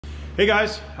Hey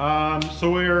guys, so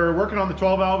we're working on the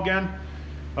 12 valve again.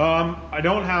 I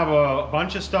don't have a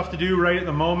bunch of stuff to do right at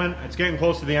the moment. It's getting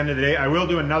close to the end of the day. I will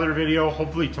do another video,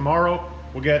 hopefully tomorrow.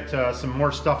 We'll get some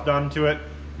more stuff done to it.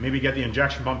 Maybe get the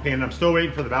injection pump painted. I'm still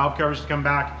waiting for the valve covers to come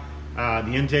back,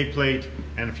 the intake plate,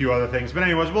 and a few other things. But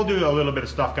anyways, we'll do a little bit of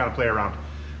stuff, kind of play around.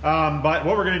 But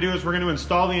what we're gonna do is we're gonna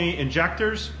install the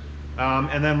injectors,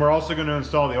 and then we're also gonna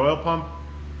install the oil pump.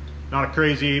 Not a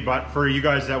crazy, but for you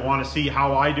guys that want to see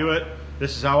how I do it,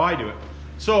 this is how I do it.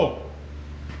 So,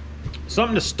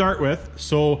 something to start with.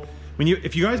 So,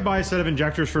 if you guys buy a set of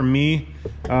injectors from me,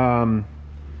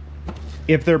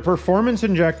 if they're performance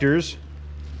injectors,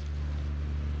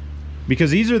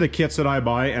 because these are the kits that I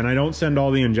buy, and I don't send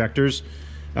all the injectors.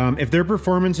 If they're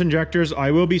performance injectors,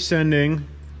 I will be sending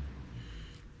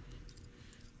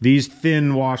these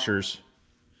thin washers.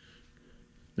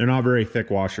 They're not very thick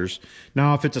washers.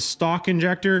 Now, if it's a stock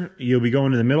injector, you'll be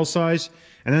going to the middle size.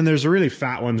 And then there's the really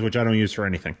fat ones, which I don't use for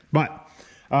anything. But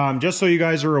just so you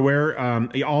guys are aware,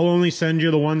 I'll only send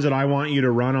you the ones that I want you to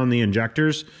run on the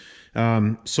injectors.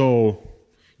 So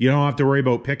you don't have to worry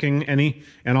about picking any.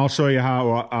 And I'll show you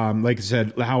how, like I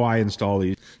said, how I install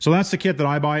these. So that's the kit that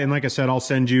I buy. And like I said, I'll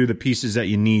send you the pieces that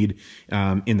you need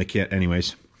in the kit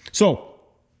anyways. So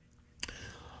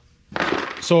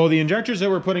the injectors that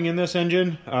we're putting in this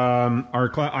engine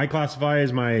I classify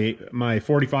as my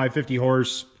 45, 50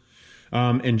 horse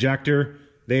injector.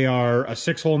 They are a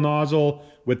 6-hole nozzle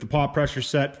with the pop pressure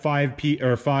set 5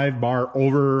 bar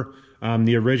over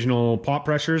the original pop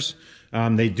pressures.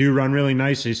 They do run really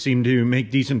nice. They seem to make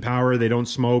decent power. They don't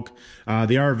smoke.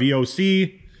 They are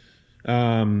VOC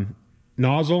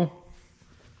nozzle.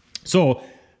 So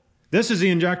this is the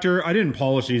injector. I didn't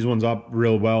polish these ones up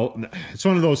real well. It's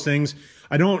one of those things.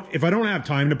 If I don't have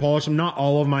time to polish them, not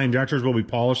all of my injectors will be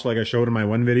polished like I showed in my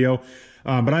one video.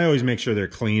 But I always make sure they're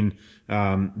clean.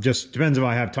 Just depends if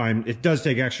I have time. It does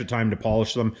take extra time to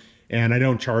polish them, and I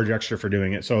don't charge extra for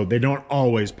doing it. So they don't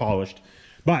always polished.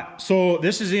 But so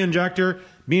this is the injector,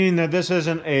 meaning that this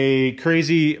isn't a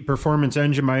crazy performance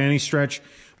engine by any stretch.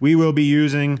 We will be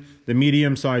using the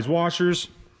medium-sized washers.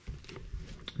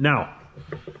 Now,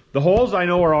 the holes I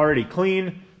know are already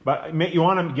clean. But you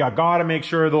gotta make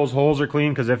sure those holes are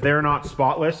clean, because if they're not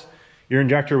spotless, your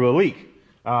injector will leak.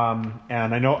 And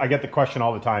I know I get the question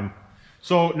all the time.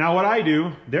 So now what I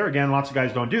do, there again, lots of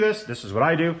guys don't do this. This is what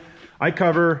I do. I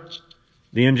cover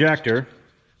the injector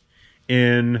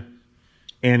in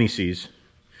anti-seize.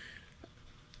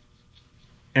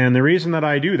 And the reason that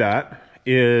I do that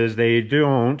is they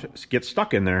don't get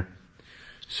stuck in there.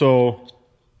 So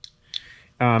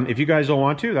if you guys don't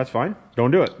want to, that's fine.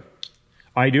 Don't do it.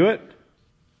 I do it,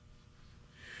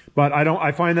 but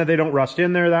I find that they don't rust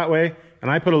in there that way. And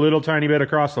I put a little tiny bit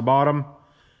across the bottom.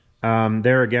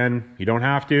 There again, you don't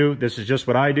have to. This is just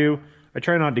what I do. I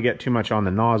try not to get too much on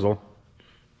the nozzle.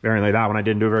 Apparently that one I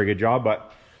didn't do a very good job,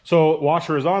 but so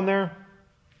washer is on there.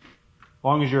 As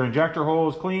long as your injector hole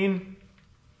is clean.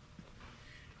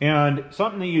 And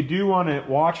something that you do want to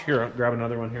watch here, I'll grab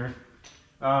another one here,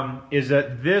 is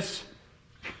that this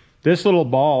little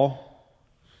ball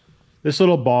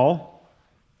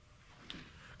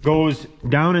goes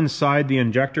down inside the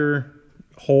injector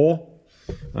hole.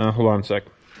 Hold on a sec.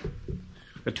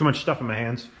 Got too much stuff in my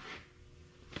hands.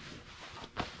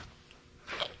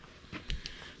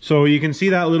 So you can see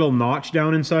that little notch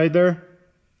down inside there.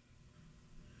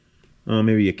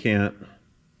 Maybe you can't.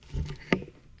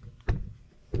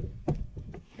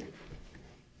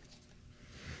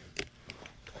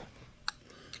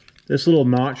 This little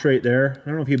notch right there, I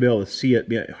don't know if you'll be able to see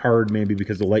it hard maybe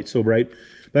because the light's so bright,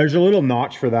 but there's a little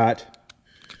notch for that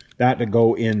to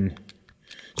go in.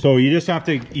 So you just have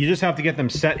to get them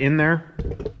set in there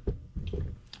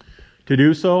to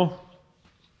do so.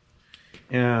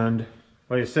 And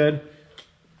like I said,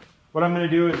 what I'm going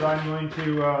to do is I'm going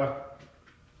to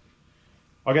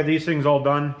I'll get these things all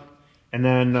done, and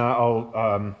then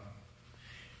I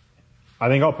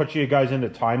think I'll put you guys into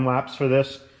time lapse for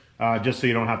this. Just so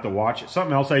you don't have to watch it.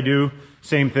 Something else I do,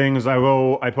 same thing as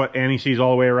I put anti-seize all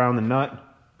the way around the nut.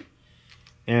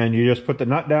 And you just put the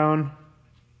nut down,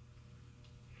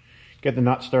 get the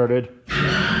nut started.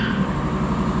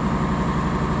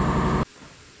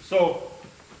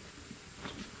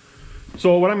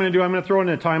 So what I'm going to do, I'm going to throw in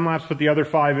a time lapse, put the other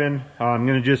 5 in. I'm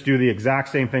going to just do the exact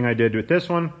same thing I did with this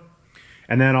one.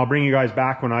 And then I'll bring you guys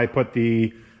back when I put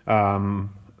the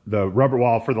rubber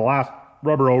wall for the last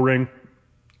rubber O-ring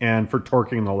and for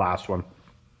torquing the last one.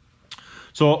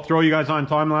 So I'll throw you guys on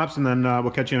time lapse, and then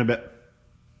we'll catch you in a bit.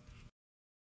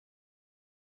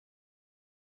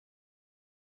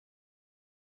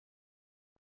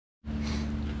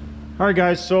 All right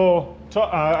guys, so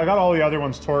I got all the other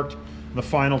ones torqued, the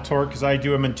final torque, because I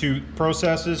do them in 2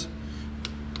 processes.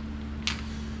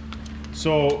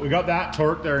 So we got that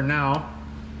torque there now.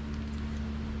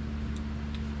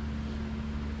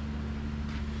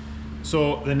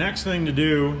 So the next thing to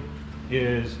do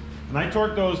is, and I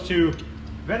torque those two,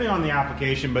 depending on the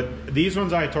application, but these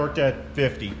ones I torqued at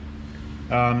 50.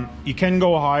 You can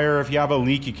go higher if you have a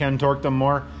leak, you can torque them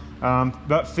more.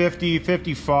 But 50,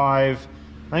 55,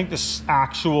 I think the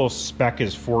actual spec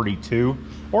is 42,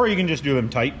 or you can just do them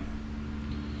tight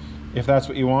if that's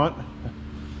what you want.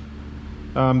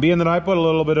 Being that I put a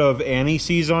little bit of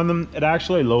anti-seize on them, it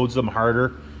actually loads them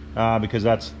harder because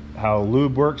that's how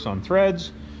lube works on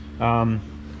threads.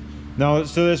 Now,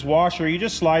 so this washer, you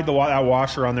just slide that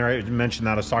washer on there. I mentioned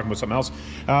that, I was talking about something else.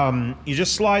 You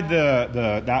just slide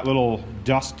that little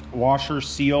dust washer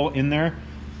seal in there,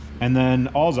 and then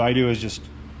all I do is just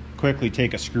quickly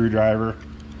take a screwdriver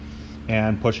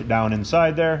and push it down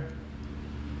inside there,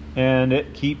 and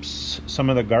it keeps some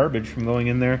of the garbage from going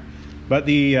in there. But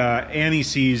the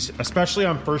anti-seize, especially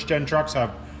on first gen trucks,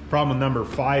 have problem with number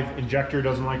 5 injector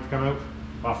doesn't like to come out.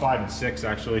 Well, 5 and 6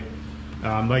 actually.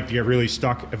 Like to get really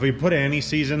stuck. If we put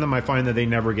anti-seize in them, I find that they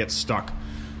never get stuck.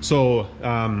 So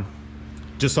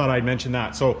just thought I'd mention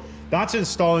that. So that's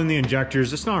installing the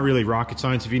injectors. It's not really rocket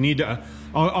science. If you need to,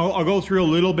 I'll go through a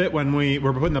little bit when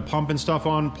we're putting the pump and stuff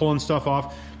on, pulling stuff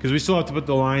off, because we still have to put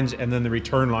the lines, and then the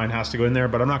return line has to go in there,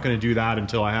 but I'm not going to do that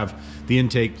until I have the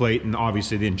intake plate and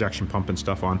obviously the injection pump and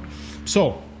stuff on.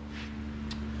 So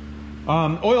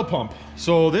oil pump.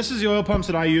 So this is the oil pumps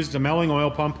that I use. It's a melling oil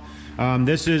pump.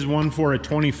 This is one for a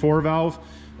 24 valve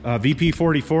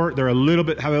VP44. They're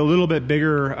have a little bit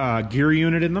bigger gear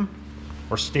unit in them,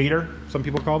 or stator, some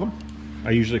people call them.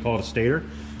 I usually call it a stator.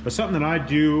 But something that I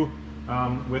do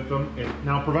with them,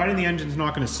 now providing the engine's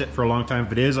not going to sit for a long time.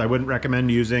 If it is, I wouldn't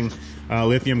recommend using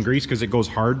lithium grease because it goes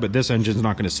hard, but this engine's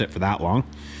not going to sit for that long.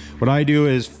 What I do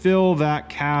is fill that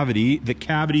cavity, the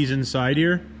cavities inside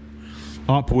here,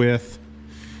 up with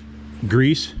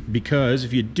grease, because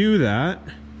if you do that,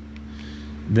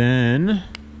 then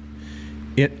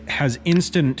it has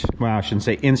instant, well, I shouldn't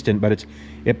say instant, but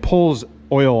it pulls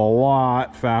oil a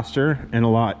lot faster and a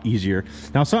lot easier.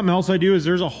 Now, something else I do is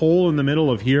there's a hole in the middle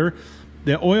of here.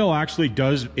 The oil actually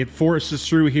it forces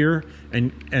through here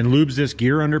and lubes this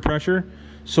gear under pressure.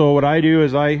 So what I do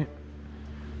is I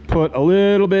put a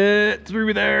little bit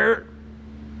through there,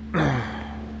 and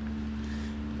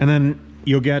then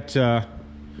you'll get a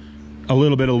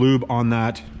little bit of lube on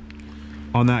that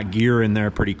gear in there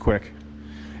pretty quick.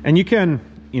 And you can,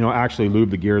 actually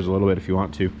lube the gears a little bit if you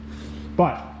want to.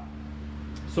 But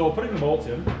so putting the bolts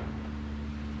in,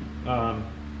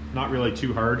 not really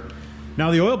too hard. Now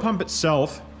the oil pump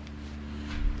itself,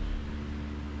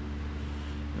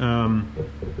 let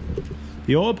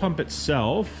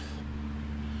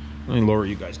me lower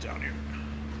you guys down here.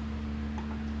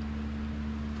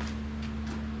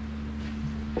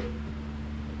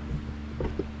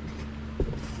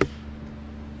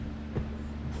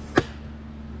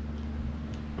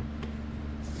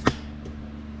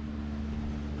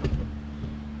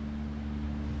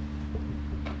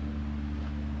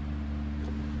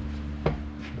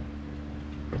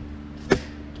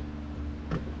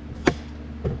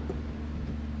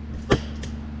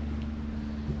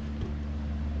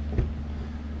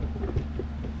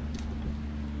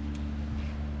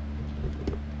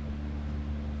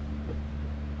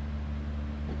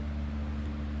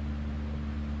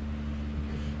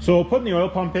 So putting the oil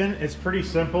pump in, it's pretty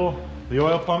simple. The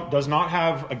oil pump does not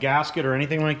have a gasket or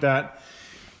anything like that.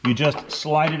 You just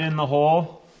slide it in the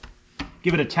hole,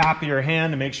 give it a tap of your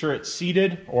hand to make sure it's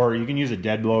seated, or you can use a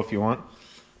dead blow if you want.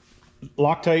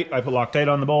 Loctite, I put Loctite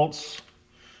on the bolts.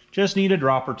 Just need a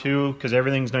drop or two because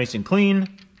everything's nice and clean.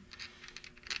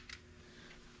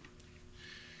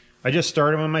 I just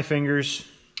start them with my fingers,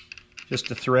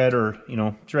 just a thread or,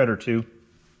 thread or two.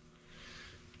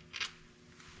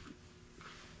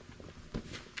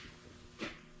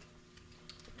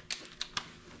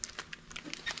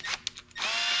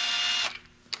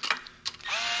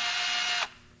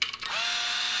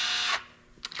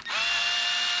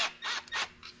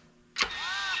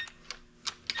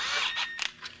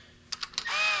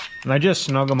 And I just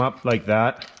snug them up like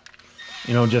that,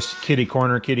 just kitty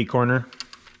corner,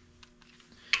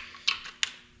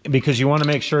 because you want to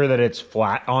make sure that it's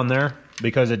flat on there,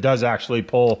 because it does actually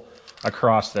pull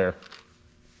across there.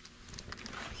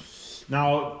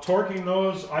 Now, torquing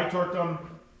those, I torqued them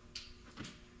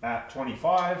at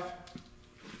 25.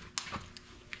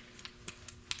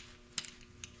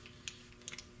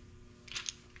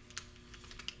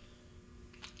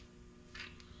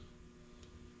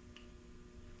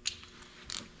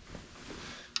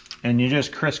 And you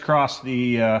just crisscross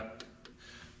the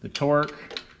torque,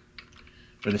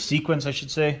 or the sequence, I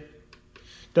should say.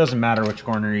 Doesn't matter which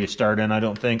corner you start in, I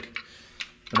don't think.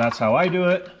 But that's how I do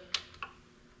it.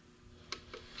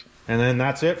 And then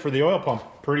that's it for the oil pump.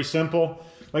 Pretty simple.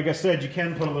 Like I said, you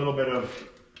can put a little bit of,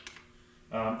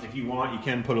 if you want, you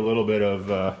can put a little bit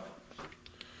of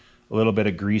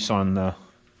grease on the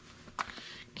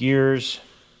gears.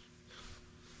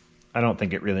 I don't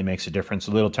think it really makes a difference.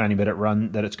 A little tiny bit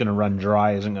that it's going to run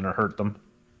dry isn't going to hurt them.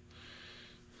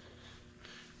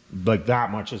 Like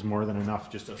that much is more than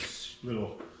enough. Just a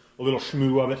little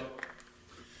schmoo of it.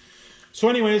 So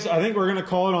anyways, I think we're going to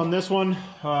call it on this one.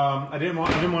 I didn't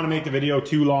want to make the video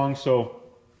too long, so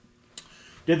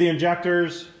did the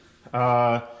injectors,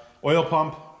 oil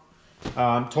pump,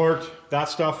 torqued, that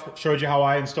stuff. Showed you how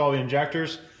I install the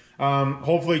injectors.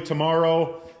 Hopefully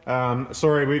tomorrow.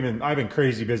 Sorry, I've been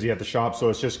crazy busy at the shop, so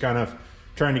it's just kind of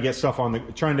trying to get stuff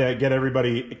trying to get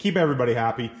keep everybody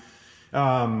happy.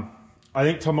 I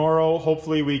think tomorrow,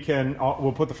 hopefully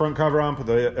we'll put the front cover on, put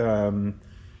the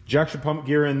injection pump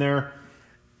gear in there,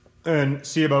 and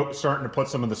see about starting to put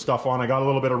some of the stuff on. I got a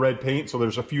little bit of red paint, so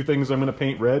there's a few things I'm going to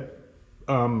paint red.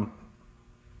 Yeah,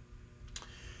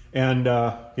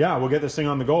 we'll get this thing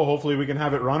on the go. Hopefully we can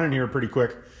have it running here pretty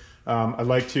quick. I'd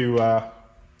like to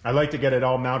get it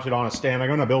all mounted on a stand. I'm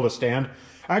going to build a stand.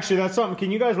 Actually, that's something.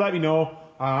 Can you guys let me know?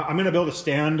 I'm going to build a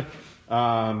stand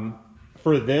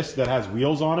for this that has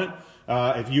wheels on it.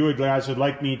 If you guys would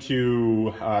like me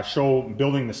to show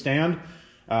building the stand,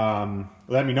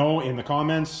 let me know in the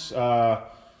comments.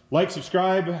 Like,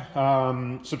 subscribe,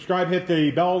 hit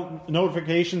the bell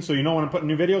notification so you know when I'm putting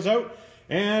new videos out.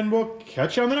 And we'll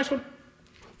catch you on the next one.